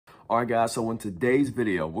Alright guys, so in today's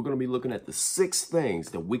video, we're going to be looking at the 6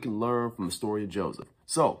 things that we can learn from the story of Joseph.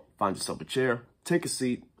 So, find yourself a chair, take a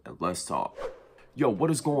seat, and let's talk. Yo, what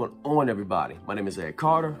is going on everybody? My name is Ed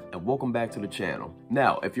Carter, and welcome back to the channel.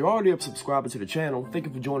 Now, if you're already a subscriber to the channel, thank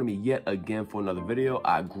you for joining me yet again for another video.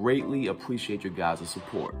 I greatly appreciate your guys'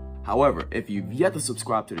 support. However, if you've yet to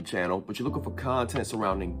subscribe to the channel, but you're looking for content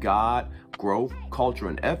surrounding God, growth, culture,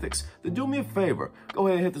 and ethics, then do me a favor. Go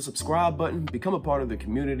ahead and hit the subscribe button, become a part of the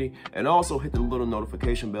community, and also hit the little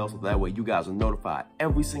notification bell so that way you guys are notified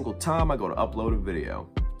every single time I go to upload a video.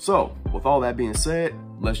 So, with all that being said,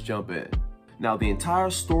 let's jump in. Now, the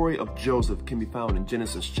entire story of Joseph can be found in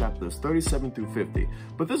Genesis chapters 37 through 50,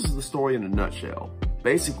 but this is the story in a nutshell.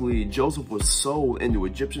 Basically, Joseph was sold into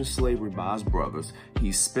Egyptian slavery by his brothers.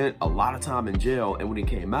 He spent a lot of time in jail, and when he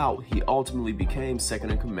came out, he ultimately became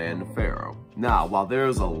second in command to Pharaoh. Now, while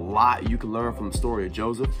there's a lot you can learn from the story of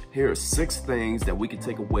Joseph, here are 6 things that we can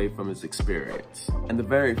take away from his experience. And the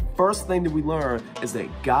very first thing that we learn is that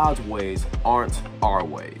God's ways aren't our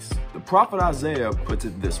ways. The prophet Isaiah puts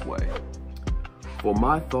it this way: "For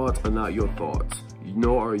my thoughts are not your thoughts,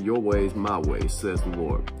 nor are your ways my ways, says the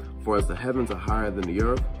Lord. For as the heavens are higher than the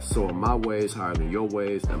earth, so are my ways higher than your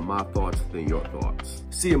ways, and my thoughts than your thoughts."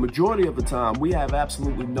 See, a majority of the time, we have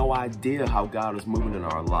absolutely no idea how God is moving in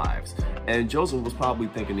our lives. And Joseph was probably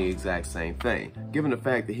thinking the exact same thing, given the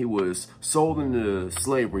fact that he was sold into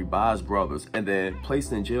slavery by his brothers and then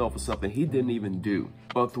placed in jail for something he didn't even do.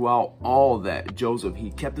 But throughout all that, Joseph,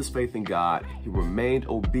 he kept his faith in God, he remained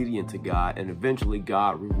obedient to God, and eventually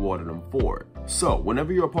God rewarded him for it. So,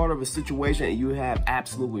 whenever you're a part of a situation and you have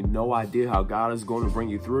absolutely no idea how God is going to bring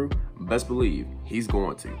you through, best believe he's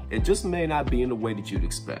going to. It just may not be in the way that you'd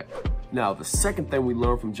expect. Now, the second thing we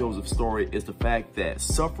learn from Joseph's story is the fact that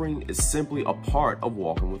suffering is simply a part of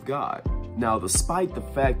walking with God. Now, despite the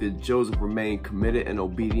fact that Joseph remained committed and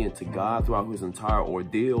obedient to God throughout his entire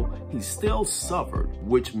ordeal, he still suffered,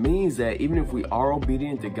 which means that even if we are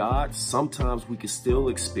obedient to God, sometimes we can still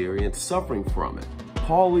experience suffering from it.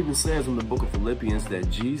 Paul even says in the book of Philippians that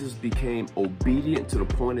Jesus became obedient to the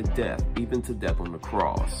point of death, even to death on the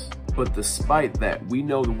cross. But despite that, we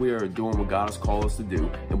know that we are doing what God has called us to do,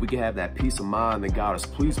 and we can have that peace of mind that God is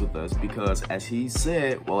pleased with us because, as he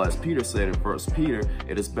said, well, as Peter said in 1 Peter,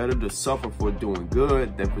 it is better to suffer for doing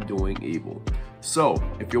good than for doing evil. So,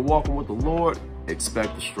 if you're walking with the Lord,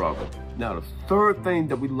 expect the struggle. Now, the third thing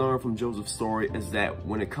that we learn from Joseph's story is that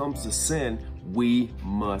when it comes to sin, we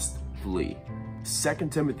must flee. 2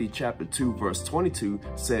 Timothy chapter 2 verse 22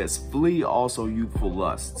 says, "Flee also youthful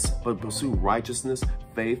lusts, but pursue righteousness,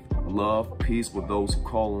 faith, love, peace with those who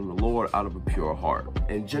call on the Lord out of a pure heart."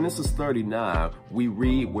 In Genesis 39, we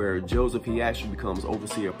read where Joseph, he actually becomes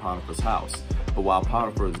overseer of Potiphar's house. But while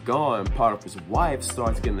Potiphar is gone, Potiphar's wife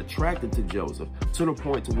starts getting attracted to Joseph to the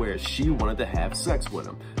point to where she wanted to have sex with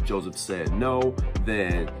him. Joseph said no.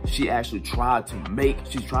 Then she actually tried to make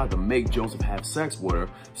Joseph have sex with her.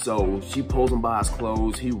 So she pulls him by his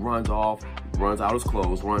clothes. He runs out his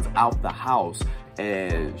clothes, runs out the house.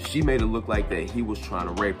 And she made it look like that he was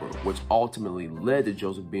trying to rape her, which ultimately led to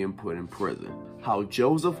Joseph being put in prison. How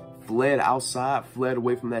Joseph fled outside, fled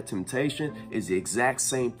away from that temptation, is the exact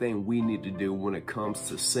same thing we need to do when it comes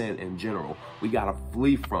to sin in general. We gotta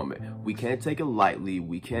flee from it. We can't take it lightly.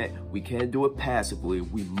 We can't do it passively.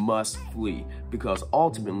 We must flee, because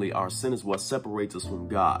ultimately our sin is what separates us from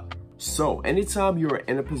God. So anytime you're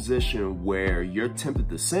in a position where you're tempted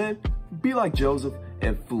to sin, be like Joseph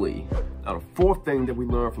and flee. Now, the fourth thing that we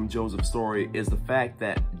learn from Joseph's story is the fact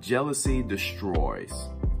that jealousy destroys.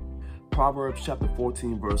 Proverbs chapter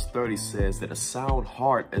 14 verse 30 says that a sound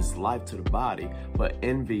heart is life to the body, but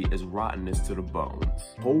envy is rottenness to the bones.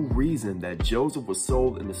 The whole reason that Joseph was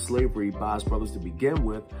sold into slavery by his brothers to begin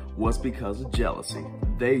with was because of jealousy.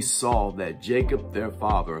 They saw that Jacob, their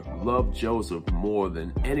father, loved Joseph more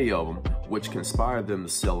than any of them, which conspired them to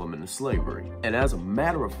sell him into slavery. And as a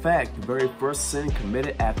matter of fact, the very first sin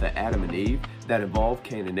committed after Adam and Eve that involved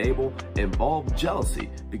Cain and Abel involved jealousy,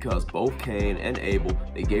 because both Cain and Abel,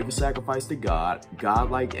 they gave a sacrifice to God. God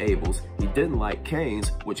liked Abel's, he didn't like Cain's,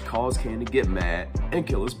 which caused Cain to get mad and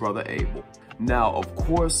kill his brother Abel. Now, of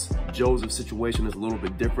course, Joseph's situation is a little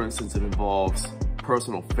bit different since it involves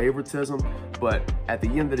personal favoritism, but at the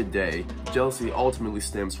end of the day, jealousy ultimately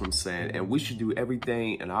stems from sin, and we should do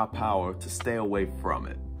everything in our power to stay away from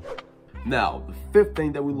it. Now, the fifth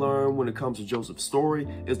thing that we learn when it comes to Joseph's story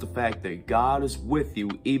is the fact that God is with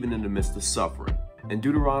you even in the midst of suffering. In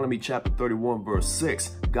Deuteronomy chapter 31 verse 6,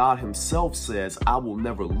 God himself says, "I will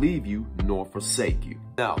never leave you nor forsake you."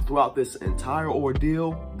 Now, throughout this entire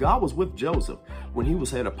ordeal, God was with Joseph when he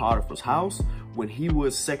was head of Potiphar's house, when he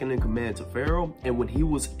was second in command to Pharaoh and when he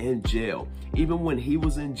was in jail. Even when he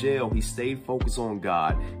was in jail, he stayed focused on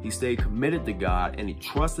God. He stayed committed to God, and he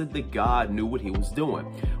trusted that God knew what he was doing.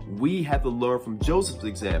 We have to learn from Joseph's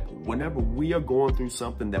example. Whenever we are going through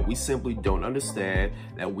something that we simply don't understand,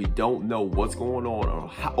 that we don't know what's going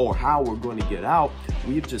on or how we're going to get out,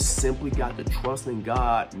 we've just simply got to trust in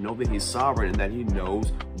God, know that he's sovereign and that he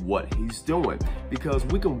knows what he's doing. Because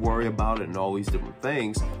we can worry about it and all these different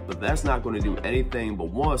things, but that's not going to do anything but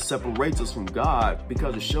one, separates us from God,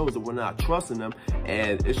 because it shows that we're not trusting him,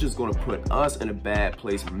 and it's just going to put us in a bad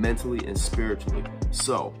place mentally and spiritually.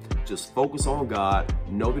 So just focus on God,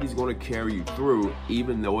 know that he's going to carry you through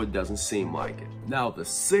even though it doesn't seem like it. Now, the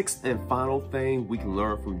sixth and final thing we can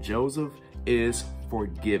learn from Joseph is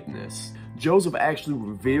forgiveness. Joseph actually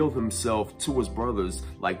revealed himself to his brothers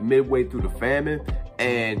like midway through the famine,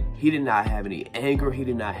 and he did not have any anger, he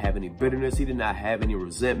did not have any bitterness, he did not have any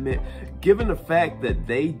resentment. Given the fact that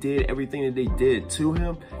they did everything that they did to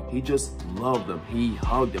him, he just loved them, he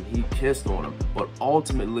hugged them, he kissed on them. But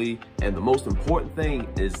ultimately, and the most important thing,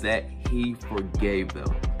 is that he forgave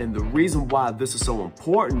them. And the reason why this is so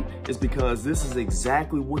important is because this is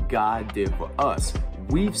exactly what God did for us.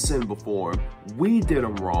 We've sinned before him, we did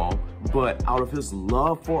him wrong, but out of his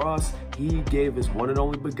love for us, he gave his one and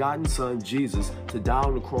only begotten son, Jesus, to die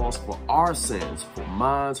on the cross for our sins, for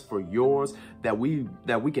mine, for yours, that we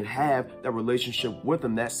can have that relationship with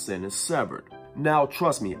him, that sin is severed. Now,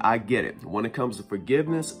 trust me, I get it. When it comes to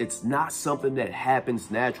forgiveness, it's not something that happens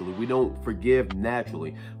naturally. We don't forgive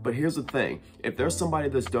naturally. But here's the thing. If there's somebody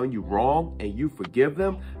that's done you wrong and you forgive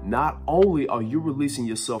them, not only are you releasing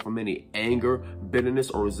yourself from any anger, bitterness,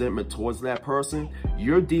 or resentment towards that person,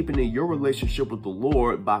 you're deepening your relationship with the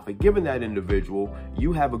Lord by forgiving that individual.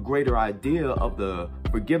 You have a greater idea of the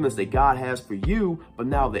forgiveness that God has for you, but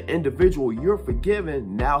now the individual you're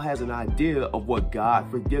forgiving now has an idea of what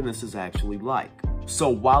God's forgiveness is actually like. So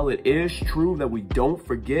while it is true that we don't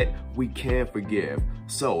forget, we can forgive.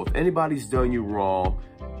 So if anybody's done you wrong,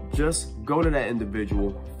 just go to that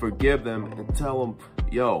individual, forgive them, and tell them,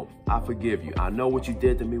 yo, I forgive you. I know what you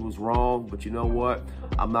did to me was wrong, but you know what?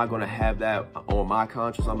 I'm not going to have that on my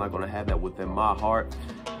conscience. I'm not going to have that within my heart.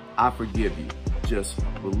 I forgive you. Just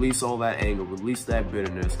release all that anger, release that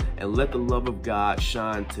bitterness, and let the love of God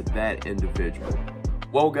shine to that individual.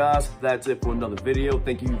 Well, guys, that's it for another video.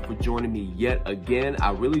 Thank you for joining me yet again.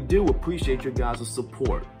 I really do appreciate your guys'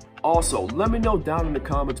 support. Also, let me know down in the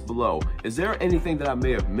comments below, is there anything that I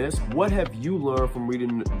may have missed? What have you learned from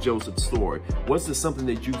reading Joseph's story? What's there something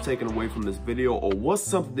that you've taken away from this video, or what's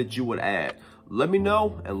something that you would add? Let me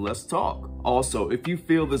know and let's talk. Also, if you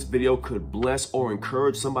feel this video could bless or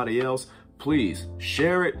encourage somebody else, please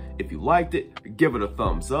share it. If you liked it, give it a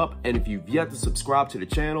thumbs up. And if you've yet to subscribe to the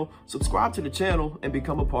channel and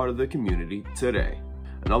become a part of the community today.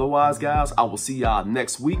 And otherwise, guys, I will see y'all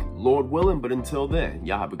next week, Lord willing. But until then,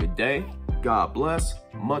 y'all have a good day. God bless.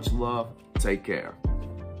 Much love. Take care.